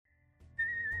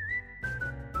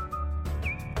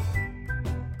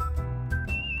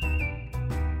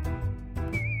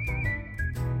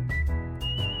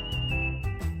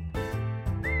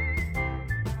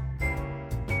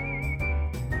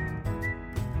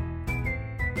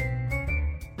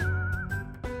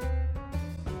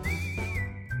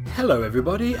Hello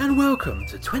everybody and welcome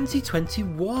to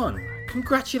 2021.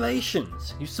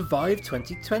 Congratulations, you survived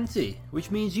 2020, which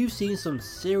means you've seen some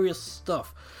serious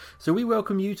stuff. So we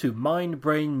welcome you to Mind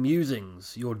Brain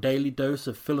Musings, your daily dose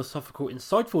of philosophical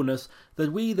insightfulness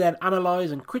that we then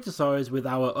analyse and criticise with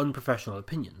our unprofessional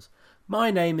opinions. My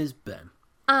name is Ben.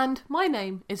 And my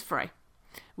name is Frey.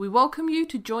 We welcome you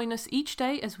to join us each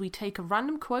day as we take a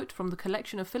random quote from the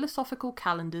collection of philosophical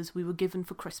calendars we were given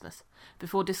for Christmas,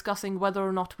 before discussing whether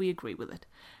or not we agree with it.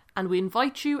 And we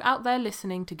invite you out there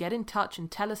listening to get in touch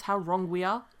and tell us how wrong we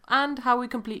are, and how we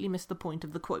completely missed the point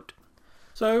of the quote.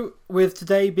 So, with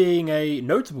today being a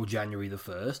notable January the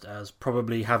 1st, as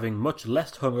probably having much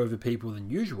less hungover people than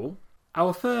usual,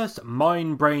 our first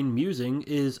Mind Brain Musing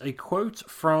is a quote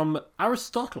from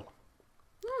Aristotle,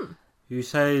 who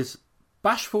says,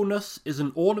 "Bashfulness is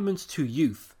an ornament to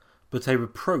youth, but a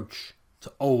reproach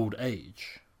to old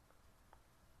age."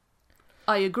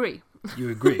 I agree. You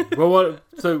agree? Well,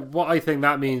 what I think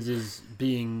that means is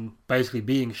being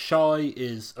shy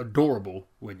is adorable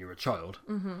when you're a child,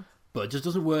 but it just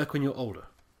doesn't work when you're older.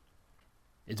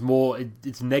 It's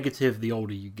negative the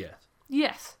older you get.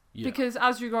 Yes, Yeah. because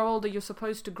as you grow older, you're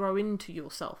supposed to grow into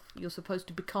yourself. You're supposed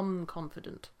to become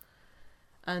confident.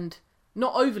 And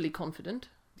not overly confident,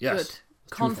 Yes. but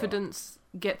confidence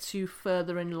gets you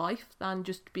further in life than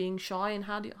just being shy and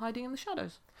hiding in the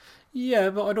shadows. Yeah,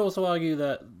 but I'd also argue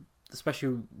that,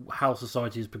 especially how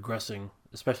society is progressing,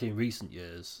 especially in recent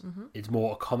years, it's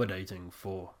more accommodating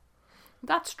for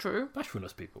That's true.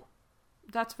 bashfulness people.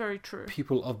 That's very true.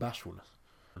 People of bashfulness.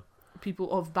 People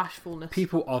of bashfulness.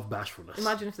 People of bashfulness.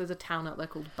 Imagine if there's a town out there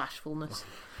called Bashfulness.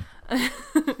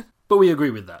 But we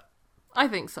agree with that. I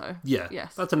think so. Yeah,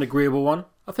 Yes. that's an agreeable one.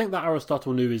 I think that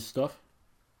Aristotle knew his stuff.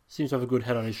 Seems to have a good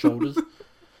head on his shoulders.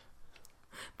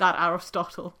 That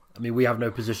Aristotle. I mean, we have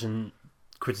no position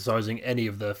criticising any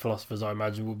of the philosophers I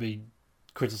imagine will be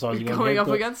criticising on Going here, up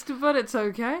but against it, but it's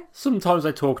okay. sometimes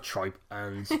they talk tripe,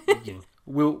 and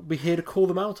we'll be here to call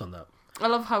them out on that. I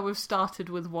love how we've started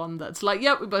with one that's like,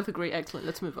 yep, we both agree, excellent,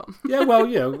 let's move on. Yeah, well,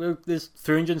 there's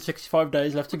 365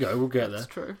 days left to go. We'll get there. That's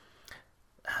true.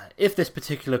 If this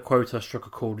particular quote has struck a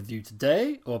chord with you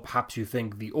today, or perhaps you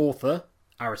think the author,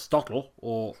 Aristotle,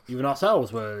 or even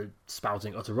ourselves were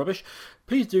spouting utter rubbish,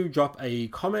 please do drop a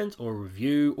comment or a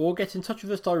review, or get in touch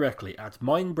with us directly at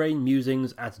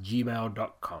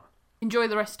mindbrainmusings@gmail.com. Enjoy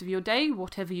the rest of your day,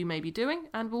 whatever you may be doing,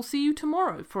 and we'll see you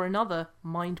tomorrow for another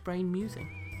Mind Brain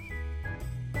Musing.